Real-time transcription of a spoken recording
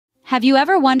Have you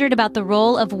ever wondered about the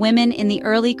role of women in the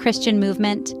early Christian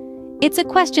movement? It's a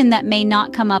question that may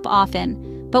not come up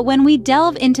often, but when we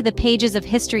delve into the pages of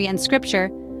history and scripture,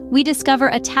 we discover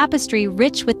a tapestry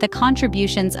rich with the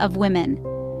contributions of women.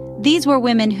 These were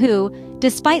women who,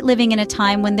 despite living in a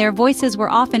time when their voices were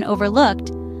often overlooked,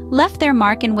 left their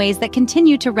mark in ways that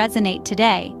continue to resonate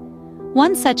today.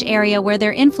 One such area where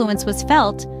their influence was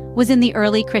felt was in the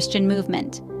early Christian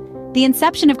movement. The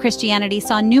inception of Christianity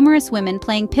saw numerous women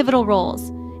playing pivotal roles,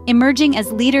 emerging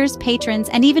as leaders, patrons,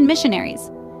 and even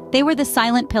missionaries. They were the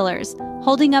silent pillars,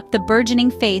 holding up the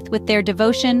burgeoning faith with their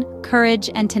devotion, courage,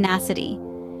 and tenacity.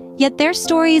 Yet their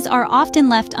stories are often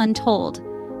left untold,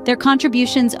 their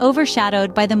contributions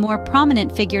overshadowed by the more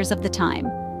prominent figures of the time.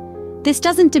 This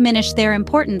doesn't diminish their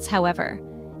importance, however.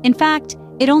 In fact,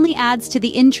 it only adds to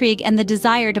the intrigue and the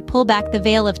desire to pull back the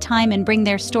veil of time and bring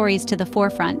their stories to the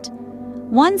forefront.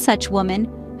 One such woman,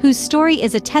 whose story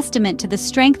is a testament to the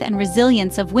strength and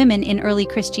resilience of women in early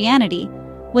Christianity,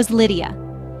 was Lydia.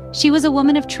 She was a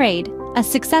woman of trade, a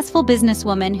successful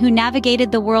businesswoman who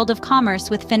navigated the world of commerce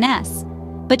with finesse.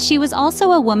 But she was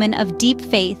also a woman of deep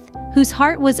faith, whose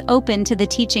heart was open to the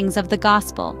teachings of the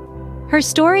gospel. Her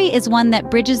story is one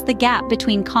that bridges the gap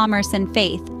between commerce and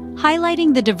faith,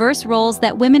 highlighting the diverse roles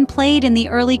that women played in the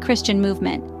early Christian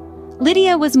movement.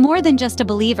 Lydia was more than just a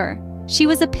believer. She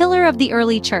was a pillar of the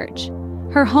early church.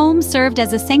 Her home served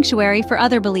as a sanctuary for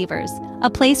other believers, a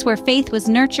place where faith was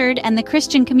nurtured and the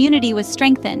Christian community was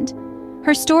strengthened.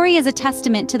 Her story is a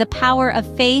testament to the power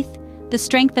of faith, the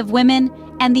strength of women,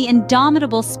 and the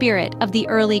indomitable spirit of the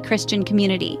early Christian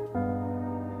community.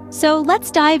 So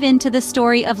let's dive into the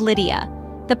story of Lydia,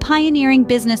 the pioneering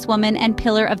businesswoman and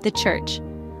pillar of the church.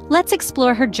 Let's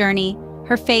explore her journey,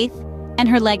 her faith, and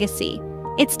her legacy.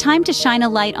 It's time to shine a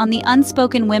light on the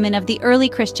unspoken women of the early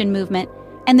Christian movement,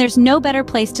 and there's no better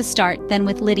place to start than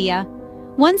with Lydia.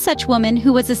 One such woman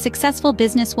who was a successful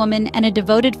businesswoman and a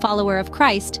devoted follower of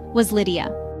Christ was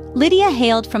Lydia. Lydia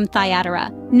hailed from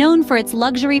Thyatira, known for its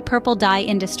luxury purple dye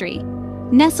industry.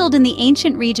 Nestled in the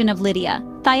ancient region of Lydia,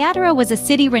 Thyatira was a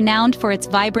city renowned for its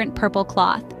vibrant purple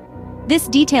cloth. This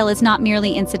detail is not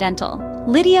merely incidental.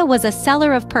 Lydia was a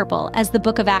seller of purple, as the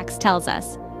Book of Acts tells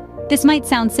us. This might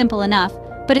sound simple enough,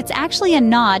 but it's actually a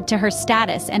nod to her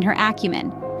status and her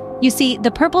acumen. You see,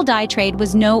 the purple dye trade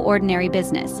was no ordinary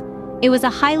business. It was a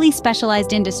highly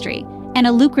specialized industry, and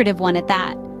a lucrative one at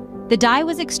that. The dye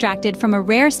was extracted from a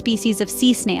rare species of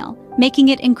sea snail, making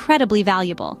it incredibly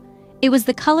valuable. It was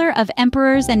the color of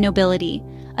emperors and nobility,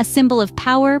 a symbol of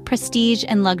power, prestige,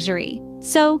 and luxury.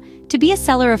 So, to be a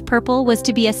seller of purple was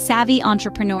to be a savvy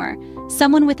entrepreneur,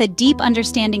 someone with a deep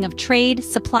understanding of trade,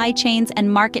 supply chains,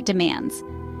 and market demands.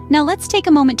 Now let's take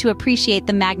a moment to appreciate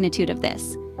the magnitude of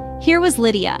this. Here was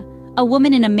Lydia, a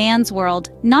woman in a man's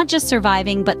world, not just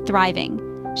surviving but thriving.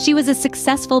 She was a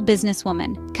successful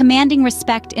businesswoman, commanding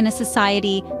respect in a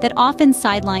society that often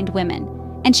sidelined women.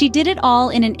 And she did it all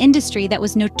in an industry that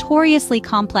was notoriously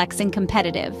complex and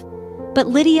competitive. But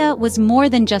Lydia was more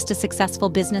than just a successful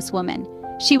businesswoman.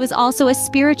 She was also a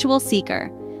spiritual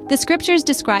seeker. The scriptures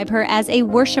describe her as a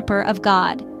worshiper of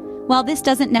God. While this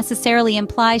doesn't necessarily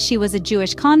imply she was a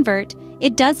Jewish convert,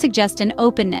 it does suggest an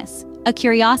openness, a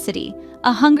curiosity,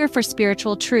 a hunger for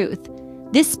spiritual truth.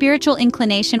 This spiritual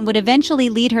inclination would eventually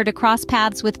lead her to cross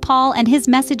paths with Paul and his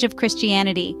message of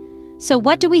Christianity. So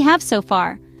what do we have so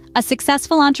far? A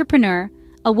successful entrepreneur,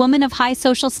 a woman of high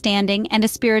social standing, and a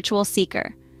spiritual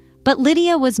seeker. But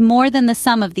Lydia was more than the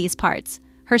sum of these parts.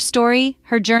 Her story,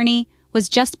 her journey, was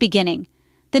just beginning.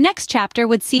 The next chapter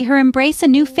would see her embrace a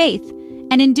new faith,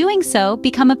 and in doing so,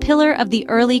 become a pillar of the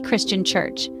early Christian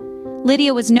church.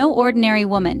 Lydia was no ordinary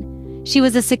woman. She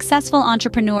was a successful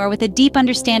entrepreneur with a deep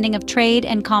understanding of trade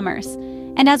and commerce.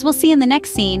 And as we'll see in the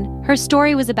next scene, her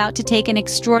story was about to take an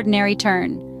extraordinary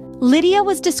turn. Lydia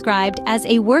was described as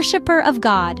a worshiper of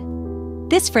God.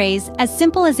 This phrase, as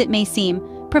simple as it may seem,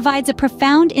 provides a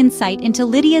profound insight into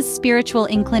Lydia's spiritual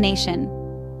inclination.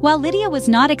 While Lydia was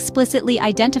not explicitly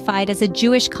identified as a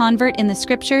Jewish convert in the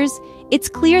scriptures, it's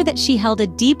clear that she held a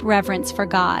deep reverence for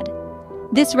God.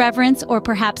 This reverence, or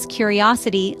perhaps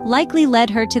curiosity, likely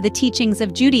led her to the teachings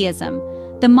of Judaism,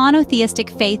 the monotheistic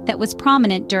faith that was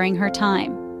prominent during her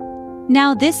time.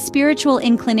 Now, this spiritual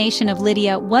inclination of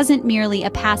Lydia wasn't merely a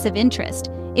passive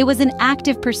interest. It was an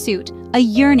active pursuit, a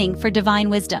yearning for divine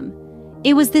wisdom.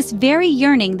 It was this very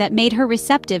yearning that made her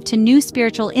receptive to new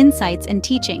spiritual insights and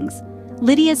teachings.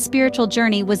 Lydia's spiritual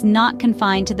journey was not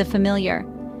confined to the familiar.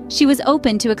 She was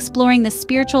open to exploring the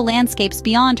spiritual landscapes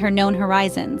beyond her known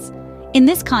horizons. In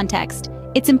this context,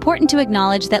 it's important to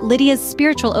acknowledge that Lydia's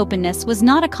spiritual openness was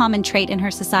not a common trait in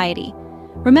her society.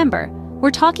 Remember, We're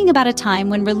talking about a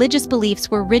time when religious beliefs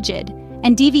were rigid,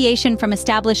 and deviation from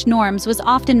established norms was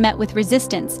often met with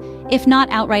resistance, if not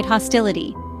outright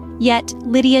hostility. Yet,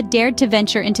 Lydia dared to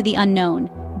venture into the unknown,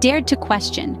 dared to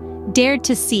question, dared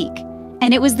to seek,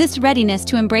 and it was this readiness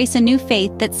to embrace a new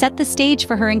faith that set the stage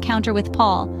for her encounter with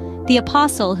Paul, the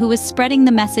apostle who was spreading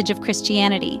the message of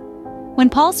Christianity. When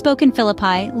Paul spoke in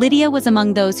Philippi, Lydia was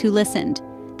among those who listened.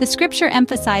 The scripture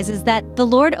emphasizes that the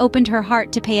Lord opened her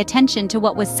heart to pay attention to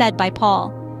what was said by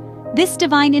Paul. This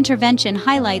divine intervention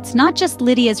highlights not just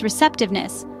Lydia's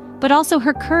receptiveness, but also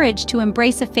her courage to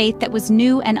embrace a faith that was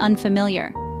new and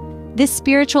unfamiliar. This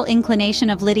spiritual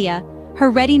inclination of Lydia, her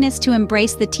readiness to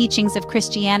embrace the teachings of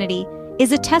Christianity,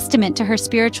 is a testament to her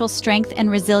spiritual strength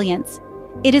and resilience.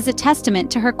 It is a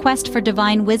testament to her quest for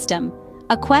divine wisdom,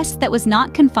 a quest that was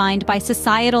not confined by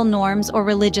societal norms or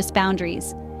religious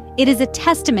boundaries. It is a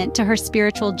testament to her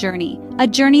spiritual journey, a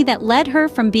journey that led her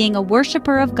from being a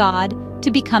worshiper of God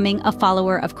to becoming a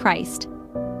follower of Christ.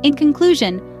 In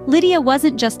conclusion, Lydia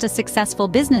wasn't just a successful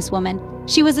businesswoman,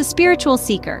 she was a spiritual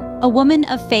seeker, a woman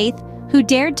of faith who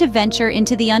dared to venture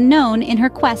into the unknown in her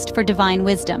quest for divine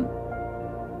wisdom.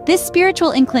 This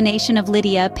spiritual inclination of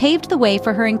Lydia paved the way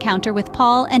for her encounter with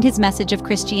Paul and his message of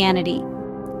Christianity.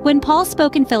 When Paul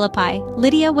spoke in Philippi,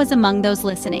 Lydia was among those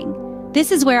listening.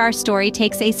 This is where our story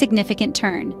takes a significant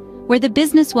turn, where the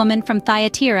businesswoman from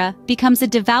Thyatira becomes a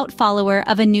devout follower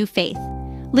of a new faith.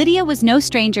 Lydia was no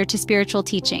stranger to spiritual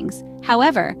teachings.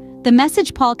 However, the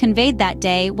message Paul conveyed that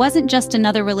day wasn't just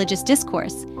another religious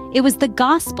discourse. It was the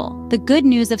gospel, the good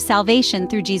news of salvation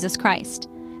through Jesus Christ.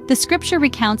 The scripture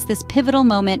recounts this pivotal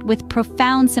moment with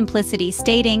profound simplicity,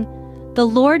 stating, "The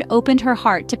Lord opened her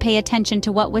heart to pay attention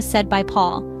to what was said by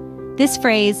Paul." This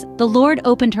phrase, "the Lord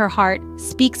opened her heart,"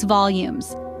 speaks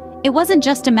volumes. It wasn't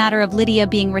just a matter of Lydia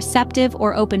being receptive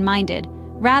or open-minded.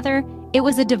 Rather, it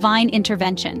was a divine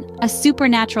intervention, a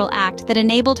supernatural act that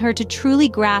enabled her to truly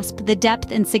grasp the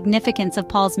depth and significance of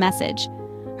Paul's message.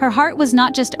 Her heart was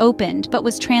not just opened, but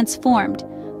was transformed,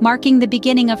 marking the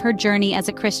beginning of her journey as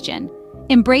a Christian.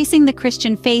 Embracing the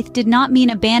Christian faith did not mean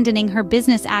abandoning her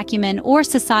business acumen or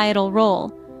societal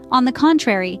role. On the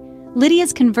contrary,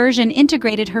 Lydia's conversion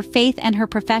integrated her faith and her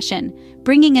profession,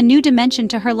 bringing a new dimension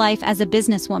to her life as a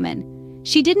businesswoman.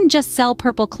 She didn't just sell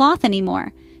purple cloth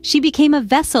anymore. She became a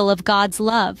vessel of God's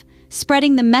love,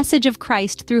 spreading the message of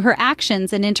Christ through her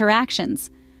actions and interactions.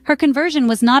 Her conversion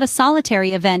was not a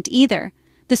solitary event either.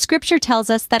 The scripture tells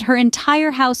us that her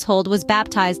entire household was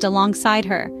baptized alongside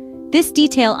her. This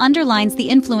detail underlines the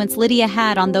influence Lydia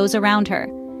had on those around her.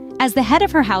 As the head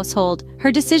of her household,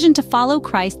 her decision to follow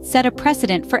Christ set a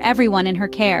precedent for everyone in her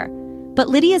care. But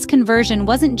Lydia's conversion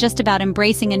wasn't just about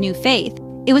embracing a new faith.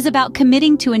 It was about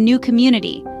committing to a new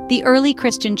community, the early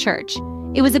Christian church.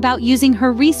 It was about using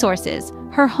her resources,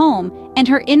 her home, and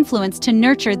her influence to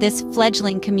nurture this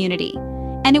fledgling community.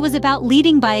 And it was about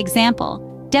leading by example,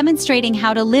 demonstrating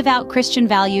how to live out Christian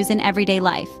values in everyday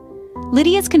life.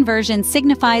 Lydia's conversion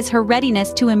signifies her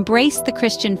readiness to embrace the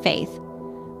Christian faith.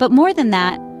 But more than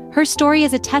that, her story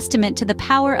is a testament to the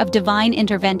power of divine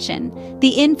intervention, the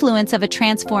influence of a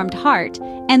transformed heart,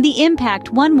 and the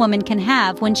impact one woman can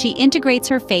have when she integrates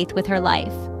her faith with her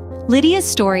life. Lydia's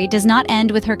story does not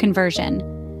end with her conversion.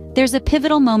 There's a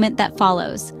pivotal moment that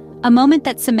follows, a moment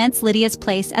that cements Lydia's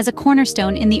place as a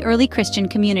cornerstone in the early Christian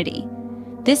community.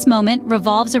 This moment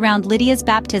revolves around Lydia's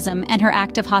baptism and her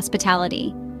act of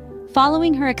hospitality.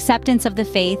 Following her acceptance of the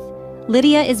faith,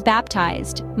 Lydia is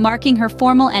baptized, marking her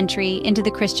formal entry into the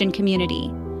Christian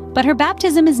community. But her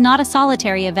baptism is not a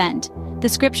solitary event. The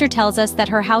scripture tells us that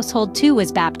her household too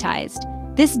was baptized.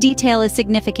 This detail is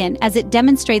significant as it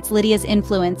demonstrates Lydia's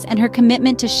influence and her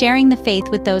commitment to sharing the faith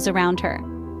with those around her.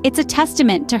 It's a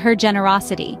testament to her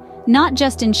generosity, not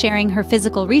just in sharing her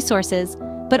physical resources,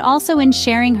 but also in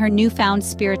sharing her newfound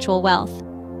spiritual wealth.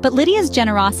 But Lydia's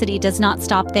generosity does not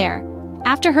stop there.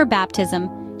 After her baptism,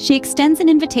 she extends an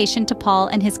invitation to Paul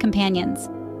and his companions.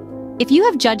 "If you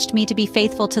have judged me to be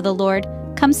faithful to the Lord,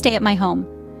 come stay at my home."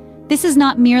 This is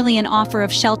not merely an offer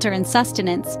of shelter and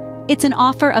sustenance. It's an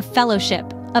offer of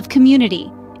fellowship, of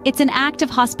community. It's an act of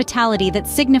hospitality that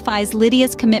signifies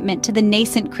Lydia's commitment to the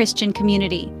nascent Christian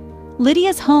community.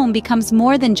 Lydia's home becomes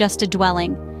more than just a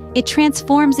dwelling. It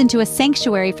transforms into a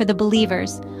sanctuary for the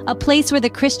believers, a place where the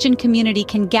Christian community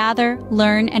can gather,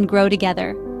 learn, and grow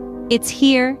together. It's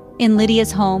here, in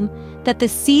Lydia's home, that the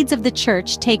seeds of the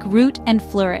church take root and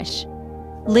flourish.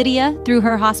 Lydia, through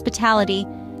her hospitality,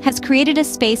 has created a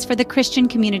space for the Christian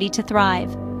community to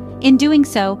thrive. In doing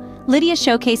so, Lydia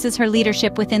showcases her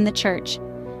leadership within the church.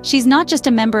 She's not just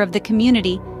a member of the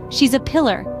community, she's a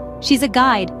pillar, she's a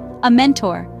guide, a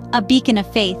mentor, a beacon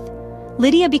of faith.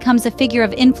 Lydia becomes a figure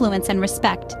of influence and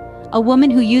respect, a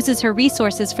woman who uses her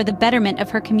resources for the betterment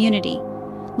of her community.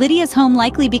 Lydia's home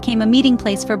likely became a meeting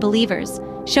place for believers,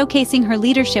 showcasing her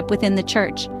leadership within the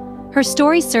church. Her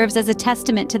story serves as a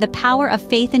testament to the power of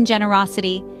faith and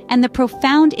generosity, and the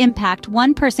profound impact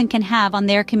one person can have on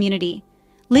their community.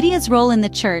 Lydia's role in the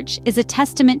church is a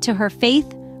testament to her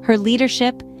faith, her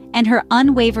leadership, and her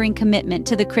unwavering commitment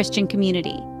to the Christian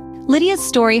community. Lydia's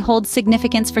story holds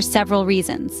significance for several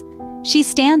reasons. She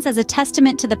stands as a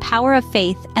testament to the power of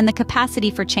faith and the capacity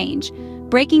for change,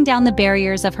 breaking down the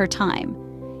barriers of her time.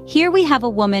 Here we have a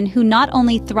woman who not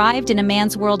only thrived in a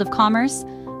man's world of commerce,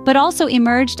 but also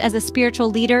emerged as a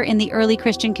spiritual leader in the early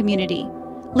Christian community.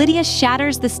 Lydia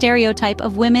shatters the stereotype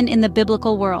of women in the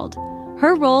biblical world.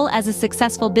 Her role as a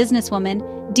successful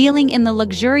businesswoman, dealing in the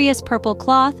luxurious purple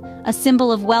cloth, a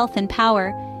symbol of wealth and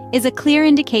power, is a clear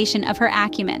indication of her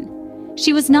acumen.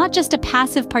 She was not just a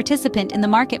passive participant in the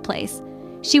marketplace.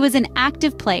 She was an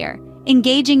active player,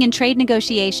 engaging in trade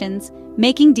negotiations,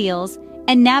 making deals,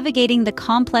 and navigating the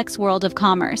complex world of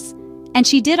commerce. And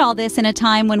she did all this in a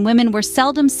time when women were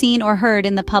seldom seen or heard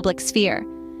in the public sphere.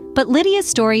 But Lydia's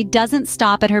story doesn't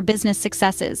stop at her business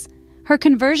successes. Her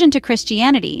conversion to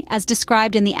Christianity, as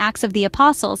described in the Acts of the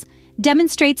Apostles,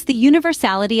 demonstrates the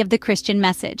universality of the Christian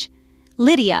message.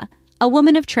 Lydia, a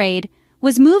woman of trade,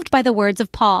 was moved by the words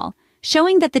of Paul,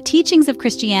 showing that the teachings of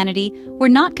Christianity were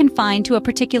not confined to a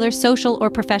particular social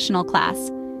or professional class.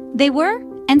 They were,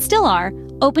 and still are,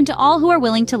 open to all who are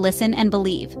willing to listen and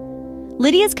believe.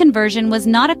 Lydia's conversion was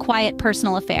not a quiet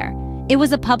personal affair. It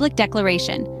was a public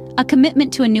declaration, a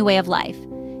commitment to a new way of life.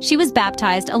 She was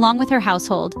baptized along with her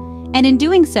household, and in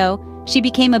doing so, she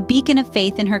became a beacon of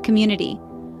faith in her community.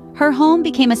 Her home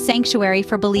became a sanctuary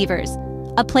for believers,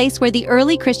 a place where the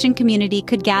early Christian community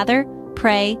could gather,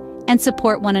 pray, and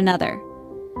support one another.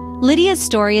 Lydia's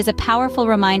story is a powerful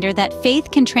reminder that faith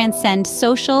can transcend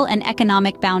social and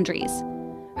economic boundaries.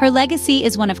 Her legacy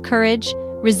is one of courage,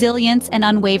 resilience, and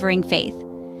unwavering faith.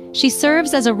 She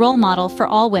serves as a role model for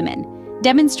all women,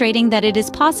 demonstrating that it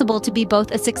is possible to be both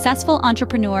a successful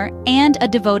entrepreneur and a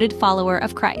devoted follower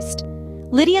of Christ.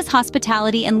 Lydia's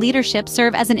hospitality and leadership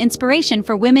serve as an inspiration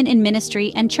for women in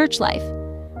ministry and church life.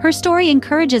 Her story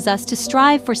encourages us to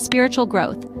strive for spiritual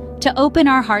growth, to open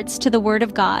our hearts to the Word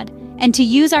of God, and to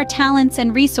use our talents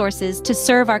and resources to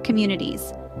serve our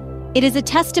communities. It is a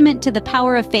testament to the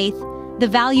power of faith, the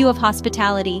value of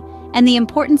hospitality, and the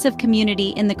importance of community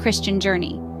in the Christian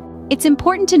journey. It's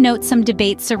important to note some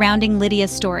debates surrounding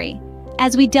Lydia's story.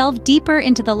 As we delve deeper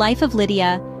into the life of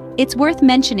Lydia, it's worth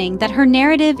mentioning that her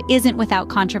narrative isn't without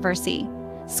controversy.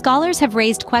 Scholars have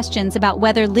raised questions about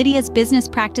whether Lydia's business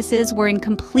practices were in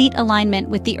complete alignment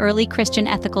with the early Christian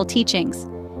ethical teachings.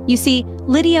 You see,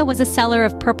 Lydia was a seller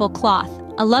of purple cloth,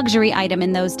 a luxury item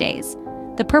in those days.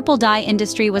 The purple dye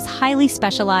industry was highly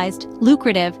specialized,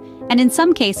 lucrative, and in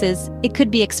some cases, it could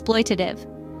be exploitative.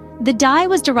 The dye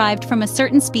was derived from a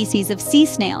certain species of sea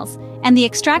snails, and the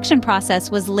extraction process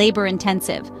was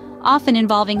labor-intensive, often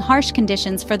involving harsh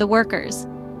conditions for the workers.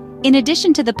 In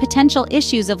addition to the potential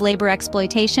issues of labor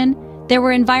exploitation, there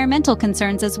were environmental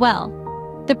concerns as well.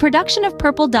 The production of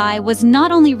purple dye was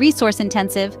not only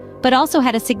resource-intensive, but also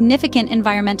had a significant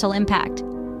environmental impact.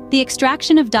 The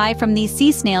extraction of dye from these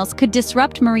sea snails could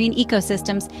disrupt marine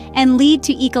ecosystems and lead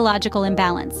to ecological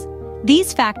imbalance.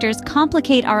 These factors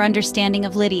complicate our understanding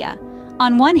of Lydia.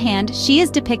 On one hand, she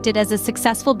is depicted as a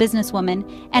successful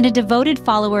businesswoman and a devoted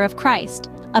follower of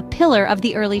Christ, a pillar of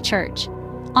the early church.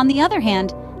 On the other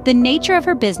hand, the nature of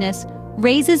her business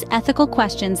raises ethical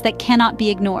questions that cannot be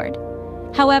ignored.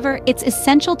 However, it's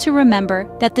essential to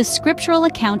remember that the scriptural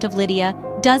account of Lydia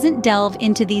doesn't delve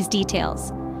into these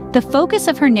details. The focus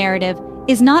of her narrative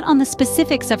is not on the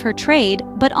specifics of her trade,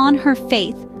 but on her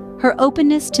faith, her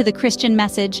openness to the Christian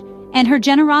message, and her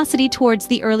generosity towards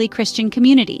the early Christian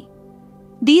community.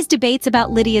 These debates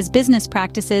about Lydia's business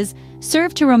practices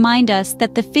serve to remind us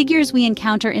that the figures we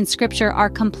encounter in Scripture are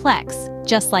complex,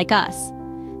 just like us.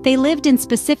 They lived in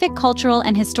specific cultural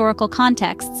and historical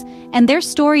contexts, and their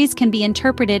stories can be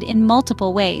interpreted in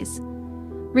multiple ways.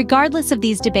 Regardless of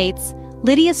these debates,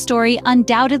 Lydia's story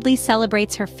undoubtedly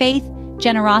celebrates her faith,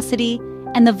 generosity,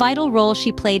 and the vital role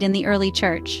she played in the early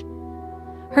church.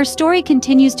 Her story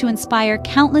continues to inspire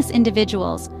countless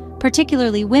individuals,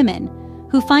 particularly women,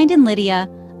 who find in Lydia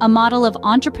a model of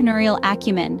entrepreneurial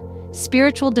acumen,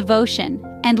 spiritual devotion,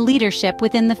 and leadership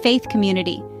within the faith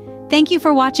community. Thank you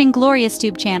for watching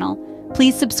GloriousTube channel.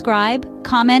 Please subscribe,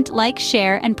 comment, like,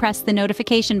 share, and press the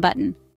notification button.